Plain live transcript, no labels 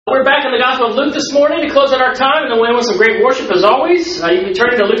We're back in the Gospel of Luke this morning to close out our time, and then we'll end with some great worship as always. You can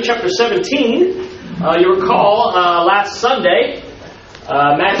turn to Luke chapter 17. You recall last Sunday,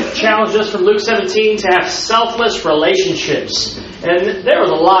 Matt challenged us from Luke 17 to have selfless relationships. And there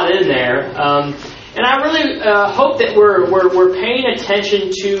was a lot in there. And I really hope that we're paying attention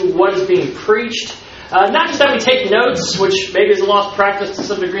to what is being preached. Not just that we take notes, which maybe is a lost practice to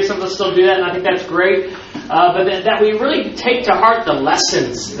some degree. Some of us still do that, and I think that's great. But that we really take to heart the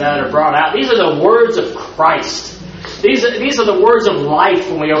lessons that are brought out. These are the words of Christ. These are the words of life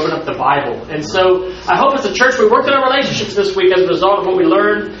when we open up the Bible. And so I hope as a church we worked on our relationships this week as a result of what we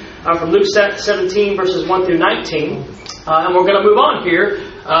learned from Luke 17, verses 1 through 19. And we're going to move on here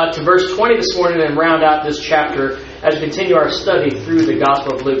to verse 20 this morning and round out this chapter as we continue our study through the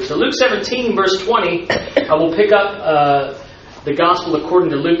Gospel of Luke. So Luke 17, verse 20, we'll pick up the Gospel according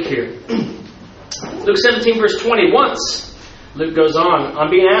to Luke here. Luke 17, verse 20, once, Luke goes on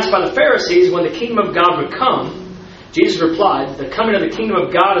being asked by the Pharisees when the kingdom of God would come, Jesus replied, the coming of the kingdom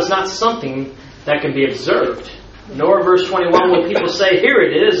of God is not something that can be observed. Nor, verse 21, will people say, here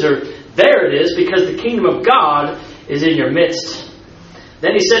it is, or there it is, because the kingdom of God is in your midst.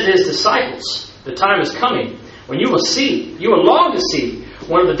 Then he said to his disciples, the time is coming when you will long to see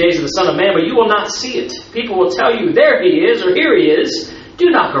one of the days of the Son of Man, but you will not see it. People will tell you, there he is, or here he is. Do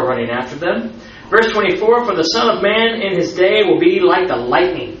not go running after them. Verse 24, for the Son of Man in his day will be like the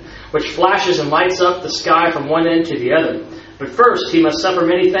lightning, which flashes and lights up the sky from one end to the other. But first he must suffer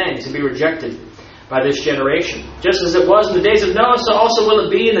many things and be rejected by this generation. Just as it was in the days of Noah, so also will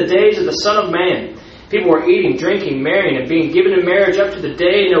it be in the days of the Son of Man. People were eating, drinking, marrying, and being given in marriage up to the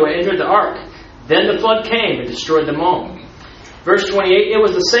day Noah entered the ark. Then the flood came and destroyed them all. Verse 28, it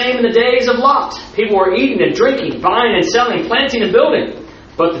was the same in the days of Lot. People were eating and drinking, buying and selling, planting and building.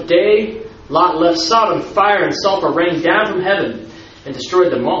 But the day Lot left Sodom, fire and sulfur rained down from heaven and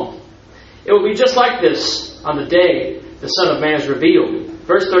destroyed them all. It will be just like this on the day the Son of Man is revealed.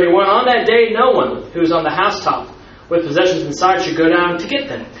 Verse 31, on that day no one who is on the housetop with possessions inside should go down to get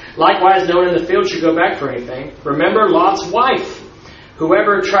them. Likewise, no one in the field should go back for anything. Remember Lot's wife.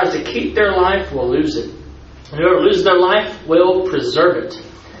 Whoever tries to keep their life will lose it. And whoever loses their life will preserve it.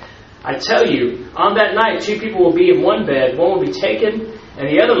 I tell you, on that night 2 people will be in one bed. One will be taken and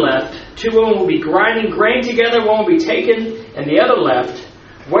the other left. 2 women will be grinding grain together. One will be taken and the other left.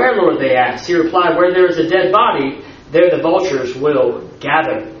 Where, Lord, they asked. He replied, where there is a dead body, there the vultures will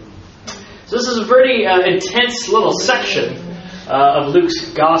gather. So this is a pretty intense little section of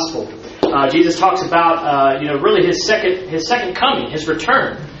Luke's Gospel. Jesus talks about, really his second coming, his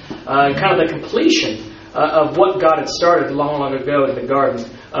return, kind of the completion of what God had started long, long ago in the Garden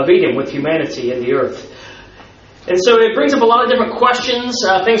of Eden with humanity and the earth. And so it brings up a lot of different questions,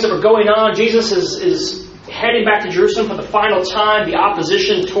 things that were going on. Jesus is heading back to Jerusalem for the final time. The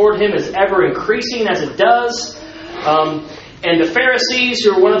opposition toward him is ever increasing as it does. And the Pharisees,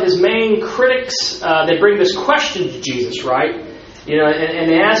 who are one of his main critics, they bring this question to Jesus, right?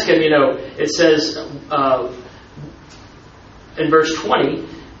 And they ask him, it says in verse 20,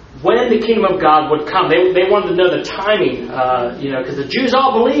 when the kingdom of God would come. They wanted to know the timing, because the Jews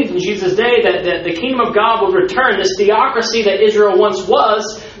all believed in Jesus' day that the kingdom of God would return. This theocracy that Israel once was,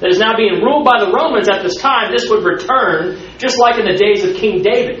 that is now being ruled by the Romans at this time, this would return, just like in the days of King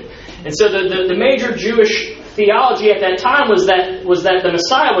David. And so the major Jewish theology at that time was that the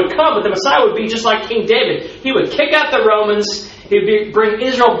Messiah would come, but the Messiah would be just like King David. He would kick out the Romans. He would bring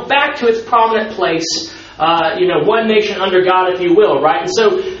Israel back to its prominent place. One nation under God, if you will, right? And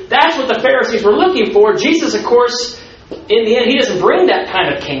so that's what the Pharisees were looking for. Jesus, of course, in the end, he doesn't bring that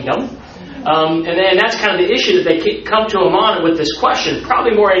kind of kingdom. And that's kind of the issue that they come to him on with this question,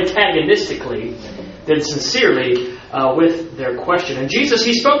 probably more antagonistically than sincerely with their question. And Jesus,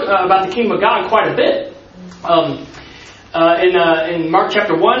 he spoke about the kingdom of God quite a bit. In Mark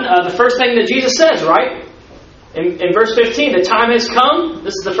chapter 1, the first thing that Jesus says, right? In verse 15, the time has come.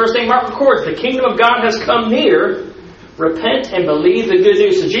 This is the first thing Mark records. The kingdom of God has come near. Repent and believe the good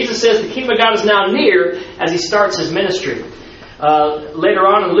news. So Jesus says the kingdom of God is now near as he starts his ministry. Later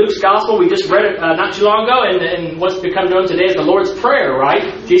on in Luke's Gospel, we just read it not too long ago, and what's become known today as the Lord's Prayer,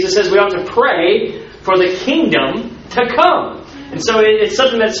 right? Jesus says we ought to pray for the kingdom to come. And so it's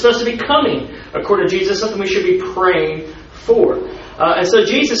something that's supposed to be coming, according to Jesus, something we should be praying for. And so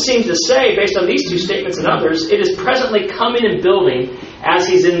Jesus seems to say, based on these 2 statements and others, it is presently coming and building as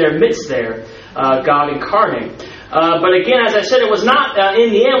he's in their midst there, God incarnate. But again, as I said, it was not in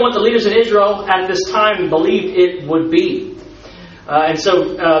the end what the leaders in Israel at this time believed it would be. And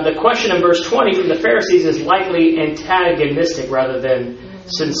so the question in verse 20 from the Pharisees is likely antagonistic rather than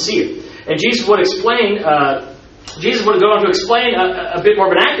sincere. And Jesus would explain Jesus would go on to explain a bit more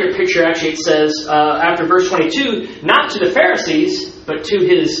of an accurate picture. Actually, it says after verse 22, not to the Pharisees, but to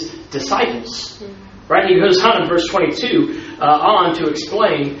his disciples. Right? He goes on in verse 22 on to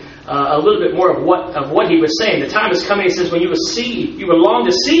explain a little bit more of what he was saying. The time is coming, he says, when you will long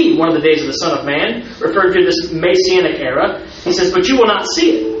to see one of the days of the Son of Man, referring to this Messianic era. He says, but you will not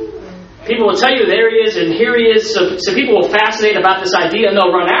see it. People will tell you there he is and here he is. So people will fascinate about this idea and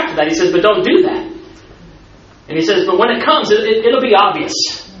they'll run after that. He says, but don't do that. And he says, but when it comes, it'll be obvious.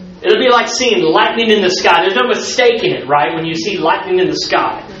 It'll be like seeing lightning in the sky. There's no mistaking it, right? When you see lightning in the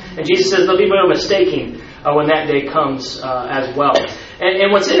sky. And Jesus says there'll be no mistaking when that day comes as well.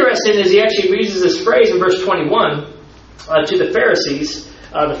 And what's interesting is he actually uses this phrase in verse 21 to the Pharisees.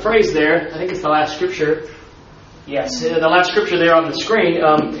 The phrase there, I think it's the last scripture. Yes, the last scripture there on the screen.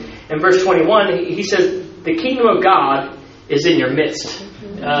 In verse 21, he says, the kingdom of God is in your midst.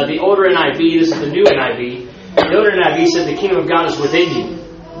 The older NIV, this is the new NIV. The older NIV said the kingdom of God is within you.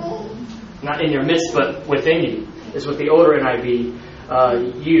 Not in your midst, but within you, is what the older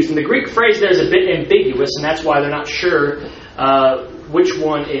NIV used. And the Greek phrase there is a bit ambiguous, and that's why they're not sure which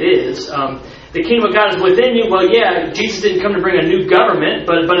one it is. The kingdom of God is within you. Well, yeah, Jesus didn't come to bring a new government,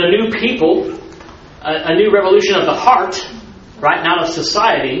 but a new people, a new revolution of the heart, right? Not of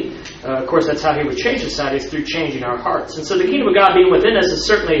society. Of course, that's how he would change society, is through changing our hearts. And so the kingdom of God being within us is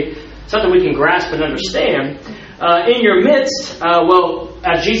certainly something we can grasp and understand. In your midst, well,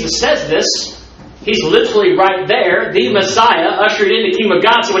 as Jesus says this, he's literally right there, the Messiah, ushered in the kingdom of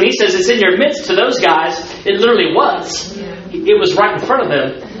God. So when he says it's in your midst to those guys, it literally was. It was right in front of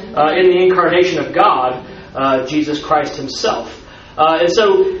them in the incarnation of God, Jesus Christ himself. And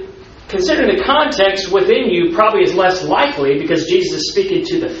so, considering the context within you probably is less likely because Jesus is speaking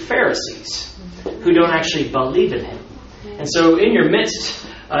to the Pharisees who don't actually believe in him. And so in your midst,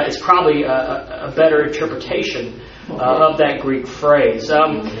 it's probably a better interpretation of that Greek phrase.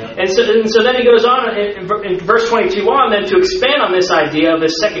 And so then he goes on in verse 22 on then to expand on this idea of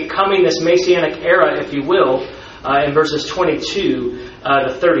this second coming, this Messianic era, if you will, in verses 22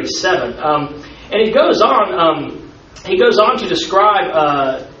 to 37. And he goes on to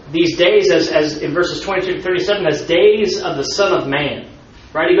describe these days as in verses 22 to 37 as days of the Son of Man.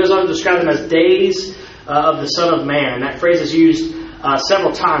 Right? He goes on to describe them as days of the Son of Man. And that phrase is used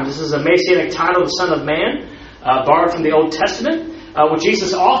several times. This is a Messianic title, the Son of Man, borrowed from the Old Testament, which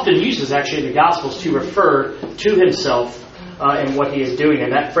Jesus often uses actually in the Gospels to refer to himself and what he is doing.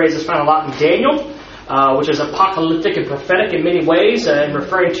 And that phrase is found a lot in Daniel, which is apocalyptic and prophetic in many ways, and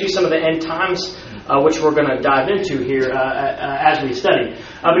referring to some of the end times, which we're going to dive into here as we study.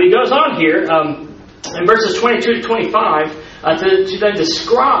 But he goes on here in verses 22 to 25 to then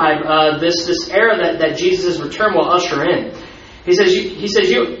describe this era that Jesus' return will usher in. He says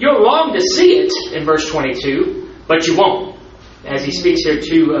you'll long to see it in verse 22, but you won't, as he speaks here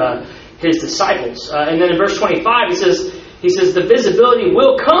to his disciples. And then in verse 25 he says the visibility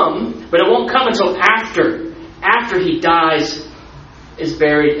will come, but it won't come until after he dies, is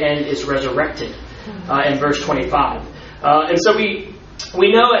buried, and is resurrected. In verse 25. And so we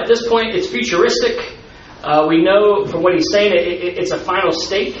know at this point it's futuristic. We know from what he's saying it's a final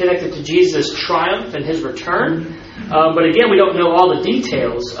state connected to Jesus' triumph and his return. But again, we don't know all the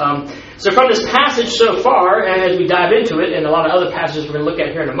details. So from this passage so far, and as we dive into it, and a lot of other passages we're going to look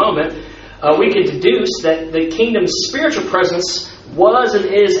at here in a moment, we can deduce that the kingdom's spiritual presence was and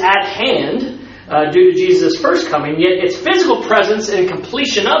is at hand due to Jesus' first coming, yet its physical presence and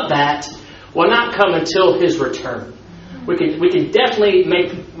completion of that will not come until his return. We can definitely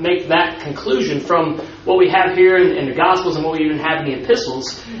make that conclusion from what we have here in the Gospels and what we even have in the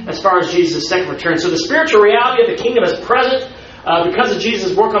epistles as far as Jesus' second return. So the spiritual reality of the kingdom is present because of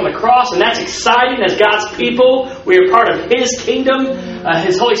Jesus' work on the cross, and that's exciting as God's people. We are part of his kingdom.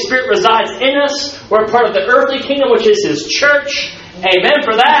 His Holy Spirit resides in us. We're part of the earthly kingdom, which is his church. Amen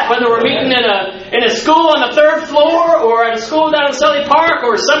for that. Whether we're meeting in a school on the 3rd floor or at a school down in Sully Park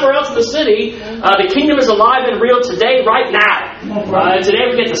or somewhere else in the city, the kingdom is alive and real today, right now. Today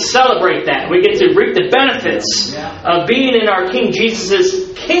we get to celebrate that. We get to reap the benefits of being in our King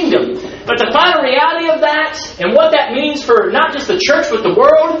Jesus' kingdom. But the final reality of that and what that means for not just the church but the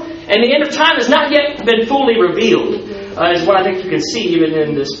world and the end of time has not yet been fully revealed. Is what I think you can see even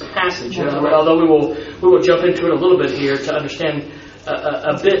in this passage. Although we will jump into it a little bit here to understand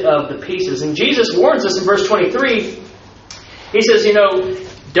a bit of the pieces. And Jesus warns us in verse 23. He says,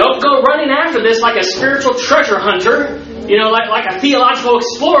 don't go running after this like a spiritual treasure hunter, like a theological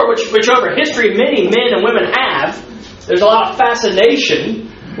explorer, which over history many men and women have. There's a lot of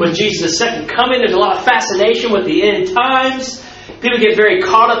fascination with Jesus' second coming. There's a lot of fascination with the end times. People get very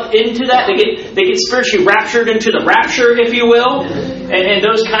caught up into that. They get spiritually raptured into the rapture, if you will, and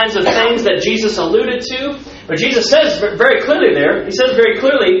those kinds of things that Jesus alluded to. But Jesus says very clearly there, He says very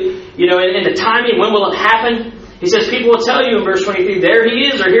clearly, in the timing, when will it happen? He says, people will tell you in verse 23, there He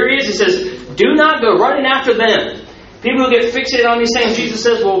is, or here He is. He says, do not go running after them. People who get fixated on these things, Jesus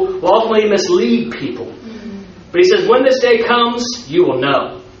says, will ultimately mislead people. But He says, when this day comes, you will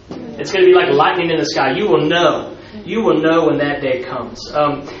know. It's going to be like lightning in the sky. You will know. You will know when that day comes.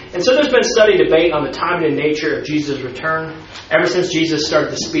 And so there's been study debate on the timing and nature of Jesus' return ever since Jesus started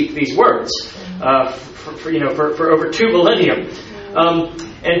to speak these words for over 2 millennium.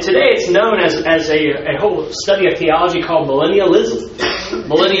 And today it's known as a whole study of theology called millennialism.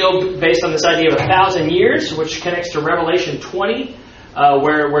 Millennial based on this idea of 1,000 years, which connects to Revelation 20,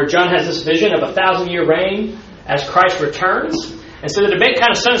 where John has this vision of a 1,000-year reign as Christ returns. And so the debate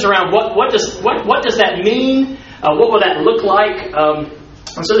kind of centers around what does that mean? What will that look like?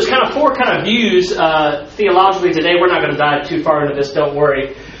 And so there's kind of 4 kind of views theologically today. We're not going to dive too far into this, don't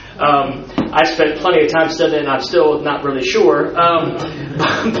worry. I spent plenty of time studying, and I'm still not really sure. But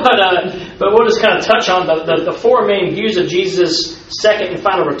we'll just kind of touch on the 4 main views of Jesus' second and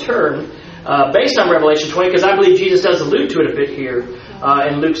final return based on Revelation 20, because I believe Jesus does allude to it a bit here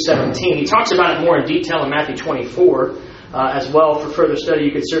in Luke 17. He talks about it more in detail in Matthew 24 as well. For further study,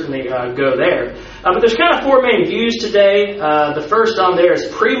 you could certainly go there. But there's kind of 4 main views today. The first on there is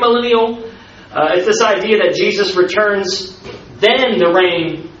premillennial. It's this idea that Jesus returns, then the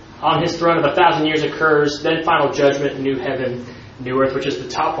reign on His throne of 1,000 years occurs, then final judgment, new heaven, new earth, which is the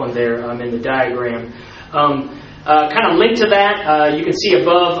top one there in the diagram. Kind of linked to that, you can see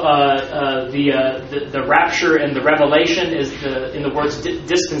above the rapture and the revelation is in the words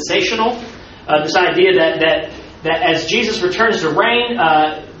dispensational. This idea that as Jesus returns to reign,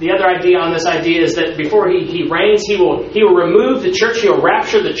 the other idea on this idea is that before He reigns, He will remove the church. He will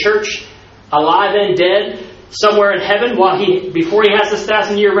rapture the church alive and dead somewhere in heaven before He has this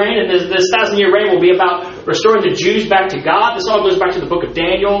 1,000-year reign. And this 1,000-year reign will be about restoring the Jews back to God. This all goes back to the book of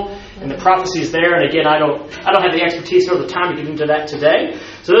Daniel and the prophecies there. And again, I don't have the expertise or the time to get into that today.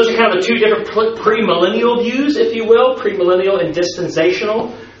 So those are kind of the 2 different premillennial views, if you will, premillennial and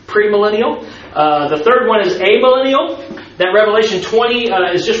dispensational. Premillennial. The third one is amillennial. That Revelation 20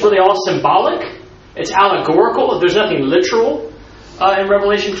 is just really all symbolic. It's allegorical. There's nothing literal in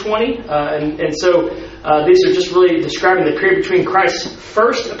Revelation 20. And so these are just really describing the period between Christ's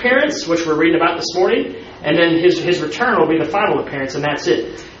first appearance, which we're reading about this morning, and then His return will be the final appearance, and that's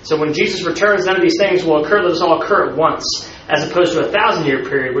it. So when Jesus returns, none of these things will occur. Those all occur at once, as opposed to a 1,000-year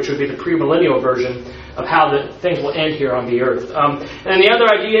period, which would be the premillennial version of how the things will end here on the earth. And then the other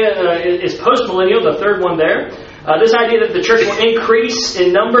idea is postmillennial, the third one there. This idea that the church will increase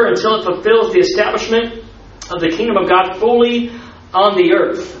in number until it fulfills the establishment of the kingdom of God fully on the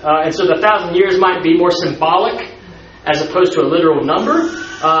earth. And so the 1,000 years might be more symbolic as opposed to a literal number.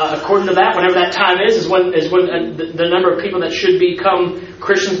 According to that, whenever that time is when the number of people that should become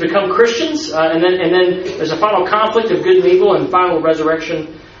Christians become Christians. And then there's a final conflict of good and evil and final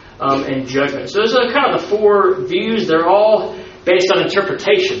resurrection and judgment. So those are kind of the 4 views. They're all based on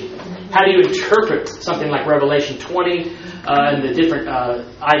interpretation. How do you interpret something like Revelation 20 and the different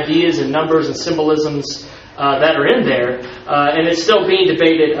ideas and numbers and symbolisms that are in there? And it's still being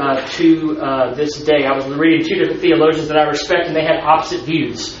debated to this day. I was reading 2 different theologians that I respect, and they had opposite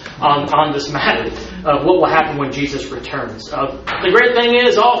views on this matter of what will happen when Jesus returns. The great thing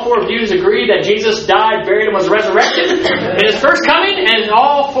is all 4 views agree that Jesus died, buried, and was resurrected in His first coming, and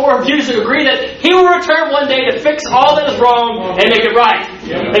all 4 views agree that He will return one day to fix all that is wrong and make it right.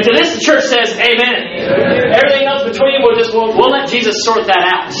 Yeah. And to this the church says, Amen. Everything else between we'll let Jesus sort that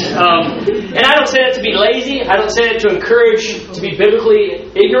out. And I don't say that to be lazy. I don't say that to encourage to be biblically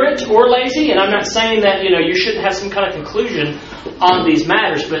ignorant or lazy. And I'm not saying that you shouldn't have some kind of conclusion on these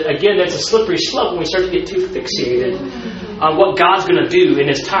matters. But again, that's a slippery slope when we start to get too fixated on what God's going to do in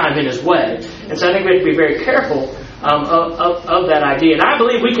His time, in His way. And so I think we have to be very careful of that idea. And I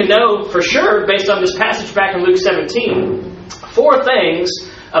believe we can know for sure, based on this passage back in Luke 17, 4 things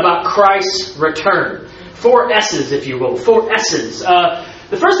about Christ's return. 4 S's, if you will. 4 S's.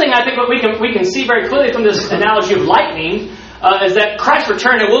 The first thing I think what we can see very clearly from this analogy of lightning is that Christ's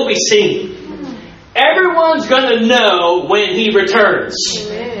return, it will be seen. Everyone's going to know when He returns.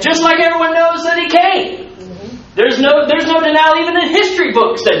 Amen. Just like everyone knows that He came. There's no denial even in history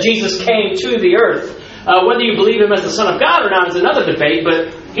books that Jesus came to the earth. Whether you believe Him as the Son of God or not is another debate,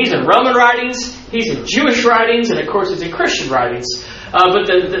 but He's in Roman writings, He's in Jewish writings, and of course He's in Christian writings. But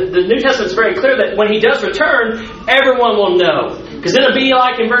the New Testament is very clear that when He does return, everyone will know. Because it'll be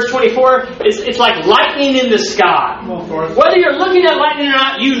like in verse 24, it's like lightning in the sky. Whether you're looking at lightning or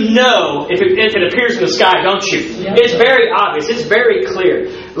not, you know if it appears in the sky, don't you? It's very obvious. It's very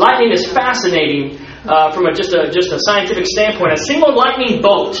clear. Lightning is fascinating from just a scientific standpoint. A single lightning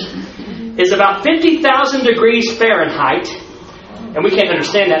bolt is about 50,000 degrees Fahrenheit. And we can't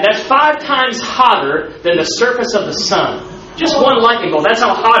understand that. That's 5 times hotter than the surface of the sun. Just one lightning bolt. That's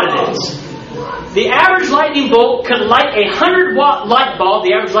how hot it is. The average lightning bolt could light a 100-watt light bulb,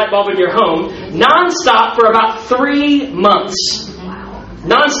 the average light bulb in your home, non-stop for about 3 months.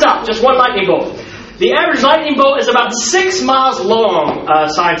 Non-stop, just one lightning bolt. The average lightning bolt is about 6 miles long,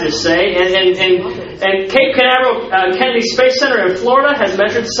 scientists say, and Cape Canaveral Kennedy Space Center in Florida has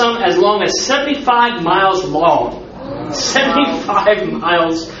measured some as long as 75 miles long. 75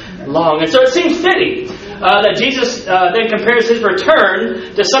 miles long. And so it seems fitting that Jesus then compares His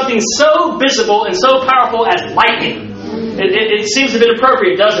return to something so visible and so powerful as lightning. It seems a bit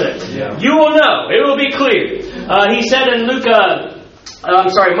appropriate, doesn't it? Yeah. You will know. It will be clear. He said in Mark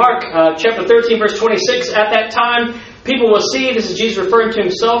chapter 13, verse 26, at that time, people will see, this is Jesus referring to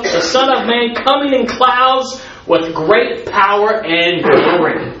Himself, the Son of Man coming in clouds with great power and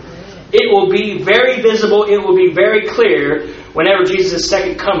glory. It will be very visible. It will be very clear whenever Jesus'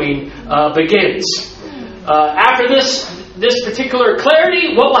 second coming begins. After this particular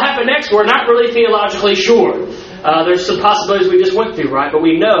clarity, what will happen next, we're not really theologically sure. There's some possibilities we just went through, right? But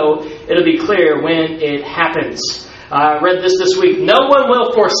we know it'll be clear when it happens. I read this week. No one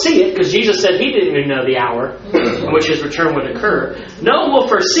will foresee it, because Jesus said He didn't even know the hour in which His return would occur. No one will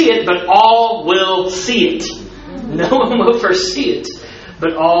foresee it, but all will see it. No one will foresee it,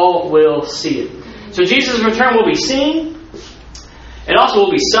 but all will see it. So Jesus' return will be seen. It also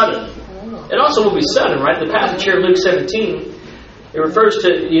will be sudden. It also will be sudden, right? The passage here in Luke 17, it refers to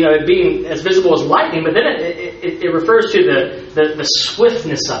it being as visible as lightning, but then it refers to the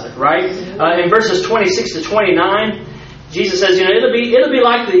swiftness of it, right? In verses 26 to 29, Jesus says, it'll be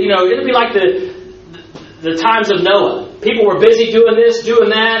like the times of Noah. People were busy doing this, doing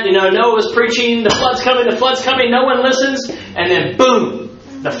that. Noah was preaching, the flood's coming, no one listens, and then boom,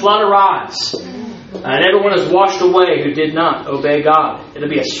 the flood arrives. And everyone is washed away who did not obey God. It'll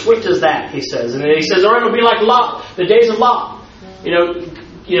be as swift as that, He says. And then He says, or it'll be like Lot, the days of Lot.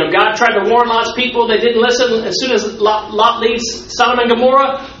 God tried to warn Lot's people. They didn't listen. As soon as Lot leaves Sodom and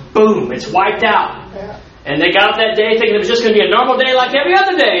Gomorrah, boom, it's wiped out. And they got up that day thinking it was just going to be a normal day like every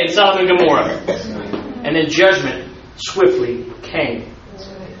other day in Sodom and Gomorrah. And then judgment swiftly came.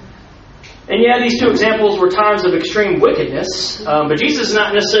 And these two examples were times of extreme wickedness. But Jesus is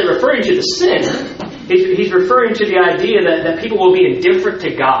not necessarily referring to the sin. He's referring to the idea that people will be indifferent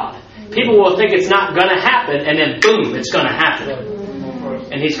to God. People will think it's not going to happen, and then boom, it's going to happen.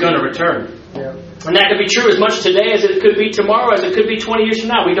 And He's going to return. And that could be true as much today as it could be tomorrow, as it could be 20 years from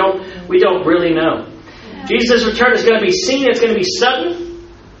now. We don't really know. Jesus' return is going to be seen. It's going to be sudden.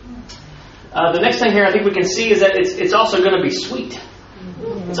 The next thing here I think we can see is that it's also going to be sweet.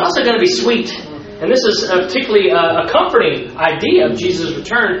 It's also going to be sweet. And this is particularly a comforting idea of Jesus'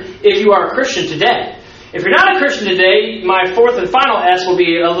 return if you are a Christian today. If you're not a Christian today, my fourth and final S will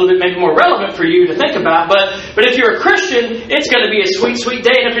be a little bit maybe more relevant for you to think about. But if you're a Christian, it's going to be a sweet, sweet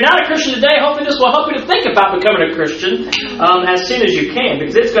day. And if you're not a Christian today, hopefully this will help you to think about becoming a Christian as soon as you can.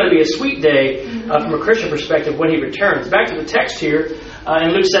 Because it's going to be a sweet day from a Christian perspective when He returns. Back to the text here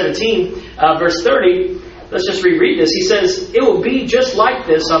in Luke 17, verse 30. Let's just reread this. He says, it will be just like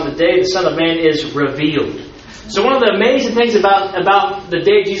this on the day the Son of Man is revealed. So one of the amazing things about the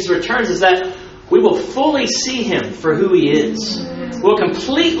day Jesus returns is that we will fully see Him for who He is. We'll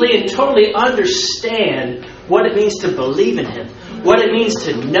completely and totally understand what it means to believe in Him, what it means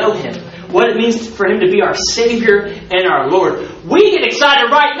to know Him, what it means for Him to be our Savior and our Lord. We get excited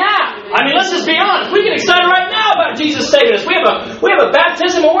right now. I mean, let's just be honest. We get excited right now about Jesus saving us. We have a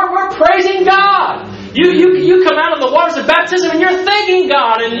baptism and we're praising God. You come out of the waters of baptism and you're thanking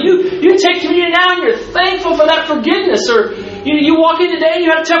God, and you take communion now and you're thankful for that forgiveness. Or you walk in today and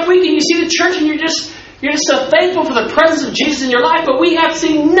you had a tough week and you see the church and you're just so thankful for the presence of Jesus in your life, but we have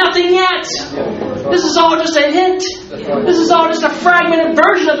seen nothing yet. This is all just a hint. This is all just a fragmented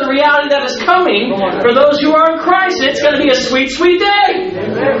version of the reality that is coming for those who are in Christ. It's going to be a sweet, sweet day.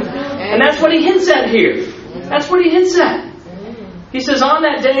 And that's what He hints at here. That's what He hints at. He says, on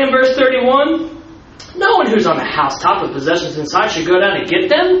that day in verse 31, no one who's on the housetop with possessions inside should go down and get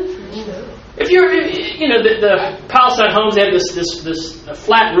them. If you're, the Palestine homes, they have this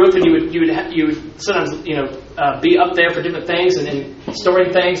flat roof, and you would sometimes be up there for different things and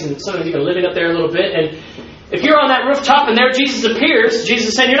storing things, and sometimes even living up there a little bit. And if you're on that rooftop and there Jesus appears, Jesus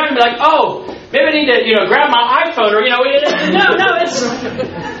is saying, you're not going to be like, oh, Maybe I need to, grab my iPhone or,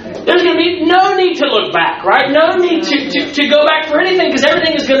 there's going to be no need to look back, right? No need to go back for anything because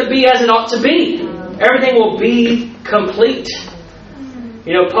everything is going to be as it ought to be. Everything will be complete.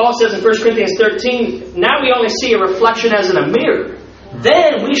 Paul says in 1 Corinthians 13, now we only see a reflection as in a mirror.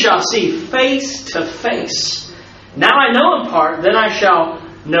 Then we shall see face to face. Now I know in part, then I shall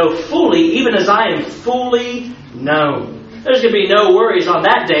know fully, even as I am fully known. There's going to be no worries on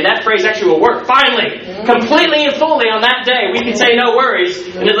that day. That phrase actually will work. Finally, completely and fully on that day, we can say no worries,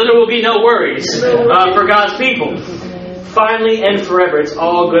 and there will be no worries for God's people. Finally and forever, it's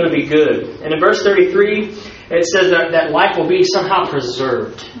all going to be good. And in verse 33, it says that life will be somehow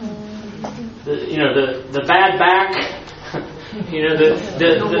preserved. The bad back,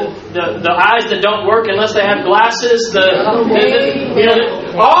 the eyes that don't work unless they have glasses, all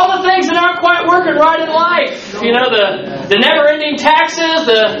the things that aren't quite working right in life, the never-ending taxes,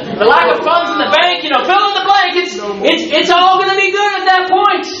 the lack of funds in the bank, fill in the blank. It's all going to be good at that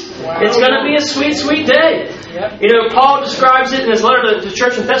point. Wow. It's going to be a sweet, sweet day. Yep. Paul describes it in his letter to the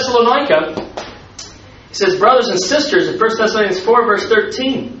church in Thessalonica. He says, brothers and sisters, in 1 Thessalonians 4, verse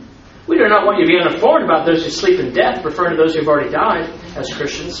 13, we do not want you to be uninformed about those who sleep in death, referring to those who have already died as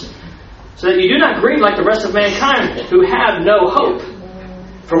Christians, so that you do not grieve like the rest of mankind who have no hope.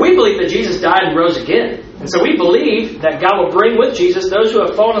 For we believe that Jesus died and rose again. And so we believe that God will bring with Jesus those who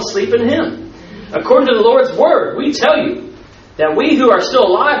have fallen asleep in Him. According to the Lord's Word, we tell you that we who are still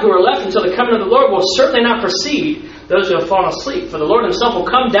alive, who are left until the coming of the Lord, will certainly not precede those who have fallen asleep. For the Lord Himself will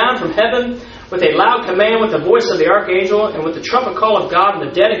come down from heaven with a loud command, with the voice of the archangel, and with the trumpet call of God, and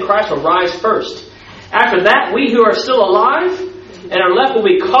the dead in Christ will rise first. After that, we who are still alive and are left will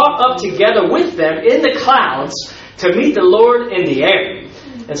be caught up together with them in the clouds to meet the Lord in the air.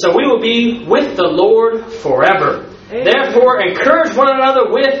 And so we will be with the Lord forever. Therefore, encourage one another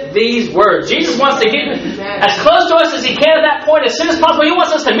with these words. Jesus wants to get as close to us as He can at that point as soon as possible. He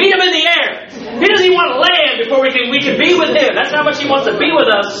wants us to meet Him in the air. He doesn't even want to land before we can be with Him. That's how much He wants to be with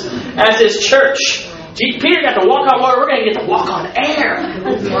us as His church. Peter got to walk on water. We're going to get to walk on air.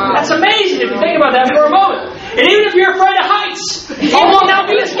 Wow. That's amazing if you think about that for a moment. And even if you're afraid of heights, it will not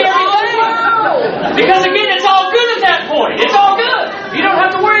be a scary thing. Because again, it's all good at that point. It's all good. You don't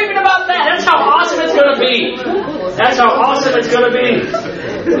have to worry even about that. That's how awesome it's going to be. That's how awesome it's going to be.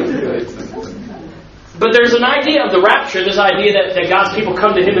 But there's an idea of the rapture, this idea that God's people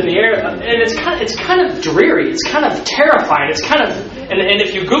come to Him in the air, and it's kind of dreary, it's kind of terrifying, it's kind of, and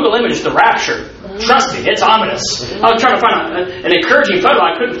if you Google image the rapture, trust me, it's ominous. I was trying to find an encouraging photo,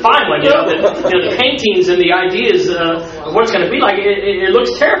 I couldn't find one. The paintings and the ideas of what it's going to be like, it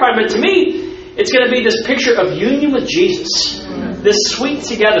looks terrifying, but to me, it's going to be this picture of union with Jesus. This sweet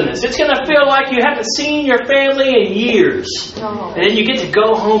togetherness. It's going to feel like you haven't seen your family in years. And then you get to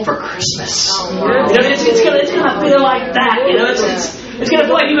go home for Christmas. It's going to feel like that. It's going to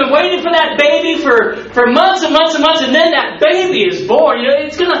feel like you've been waiting for that baby for months and months and months, and then that baby is born.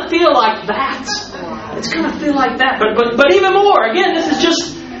 It's going to feel like that. It's going to feel like that. But even more, again, this is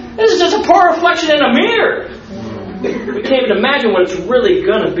just a poor reflection in a mirror. We can't even imagine what it's really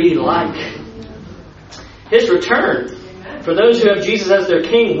going to be like. His return, for those who have Jesus as their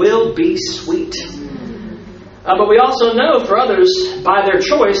King, will be sweet. But we also know for others, by their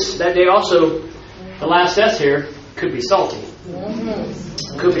choice, that day also, the last S here, could be salty.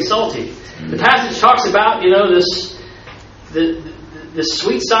 Could be salty. The passage talks about, the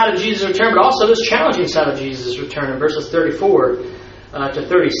sweet side of Jesus' return, but also this challenging side of Jesus' return in verses 34 to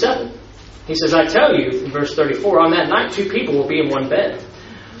 37. He says, I tell you, in verse 34, on that night 2 people will be in one bed.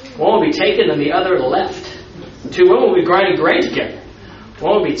 One will be taken and the other left. 2 women will be grinding grain together.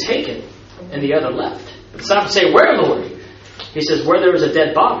 One will be taken and the other left. The disciples say, where, Lord? He says, where there is a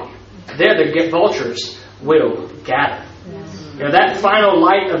dead body, there the vultures will gather. That final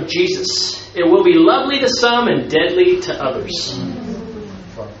light of Jesus, it will be lovely to some and deadly to others.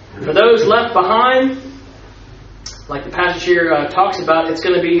 For those left behind, like the passage here talks about, it's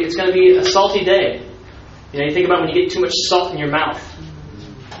going to be a salty day. You think about when you get too much salt in your mouth.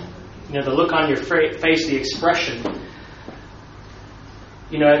 The look on your face, the expression.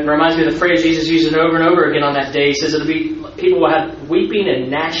 It reminds me of the phrase Jesus uses over and over again on that day. He says people will have weeping and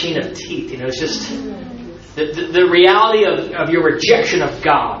gnashing of teeth. It's just the reality of your rejection of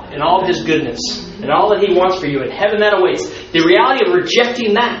God and all of His goodness and all that He wants for you in heaven that awaits. The reality of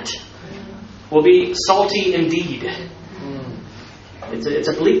rejecting that will be salty indeed. It's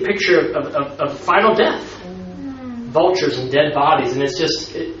a bleak picture of final death. Vultures and dead bodies, and it's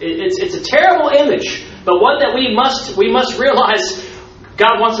a terrible image, but one that we must realize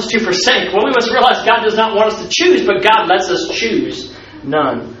God wants us to forsake. Well, we must realize God does not want us to choose, but God lets us choose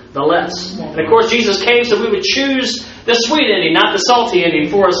none the less. And of course, Jesus came so we would choose the sweet ending, not the salty ending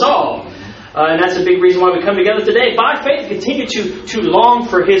for us all. And that's a big reason why we come together today. By faith, continue to long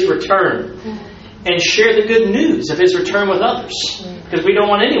for His return and share the good news of His return with others. Because we don't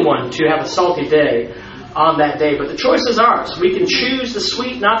want anyone to have a salty day on that day. But the choice is ours. We can choose the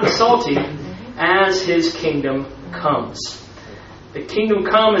sweet, not the salty, as His kingdom comes. The kingdom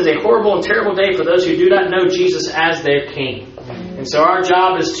come is a horrible and terrible day for those who do not know Jesus as their King. And so our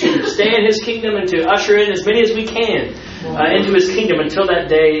job is to stay in His kingdom and to usher in as many as we can into His kingdom until that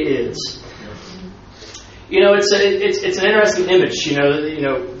day is. It's an interesting image.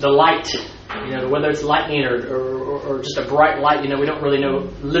 The light. Whether it's lightning or just a bright light. We don't really know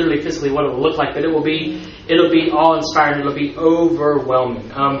literally physically what it will look like, but it'll be awe-inspiring. It'll be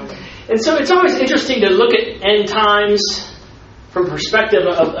overwhelming. And so it's always interesting to look at end times from perspective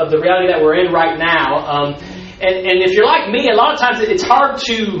of the reality that we're in right now. And if you're like me, a lot of times it's hard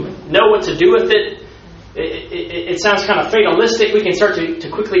to know what to do with it. It sounds kind of fatalistic. We can start to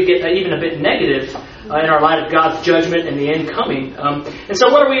quickly get even a bit negative in our light of God's judgment and the end coming. And so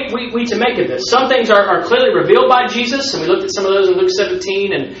what are we to make of this? Some things are clearly revealed by Jesus, and we looked at some of those in Luke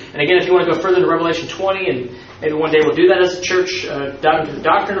 17. And again, if you want to go further into Revelation 20, and maybe one day we'll do that as a church, dive into the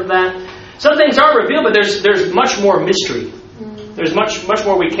doctrine of that. Some things are revealed, but there's much more mystery. There's much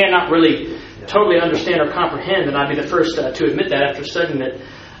more we cannot really totally understand or comprehend, and I'd be the first to admit that after studying it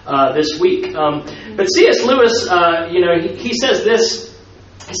this week. But C.S. Lewis, he says this.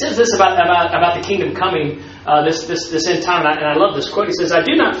 He says this about the kingdom coming, this end time, and I love this quote. He says, "I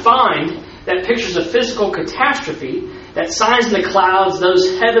do not find that pictures of physical catastrophe, that signs in the clouds,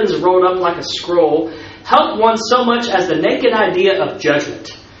 those heavens rolled up like a scroll, help one so much as the naked idea of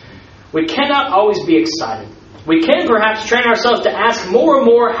judgment. We cannot always be excited. We can perhaps train ourselves to ask more and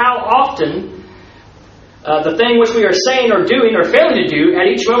more how often the thing which we are saying or doing or failing to do at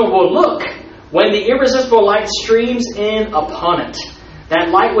each moment will look when the irresistible light streams in upon it. That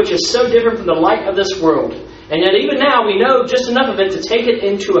light which is so different from the light of this world. And yet even now we know just enough of it to take it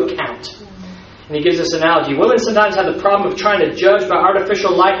into account." And he gives this analogy. Women sometimes have the problem of trying to judge by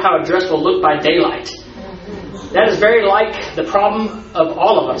artificial light how a dress will look by daylight. That is very like the problem of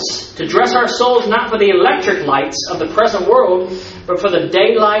all of us. To dress our souls not for the electric lights of the present world, but for the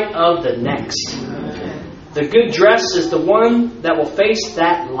daylight of the next. The good dress is the one that will face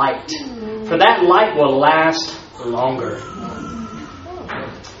that light. For that light will last longer.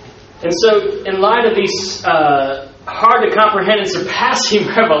 And so, in light of these hard to comprehend and surpassing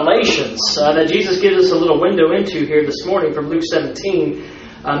revelations that Jesus gives us a little window into here this morning from Luke 17,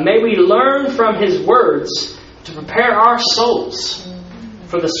 may we learn from His words to prepare our souls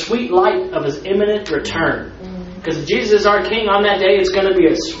for the sweet light of His imminent return. Because if Jesus is our King on that day, it's going to be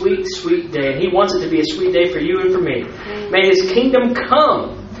a sweet, sweet day. And He wants it to be a sweet day for you and for me. May His kingdom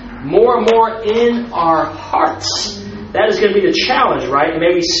come more and more in our hearts. That is going to be the challenge, right? And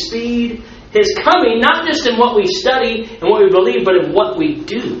may we speed His coming, not just in what we study and what we believe, but in what we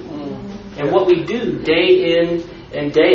do. And what we do day in and day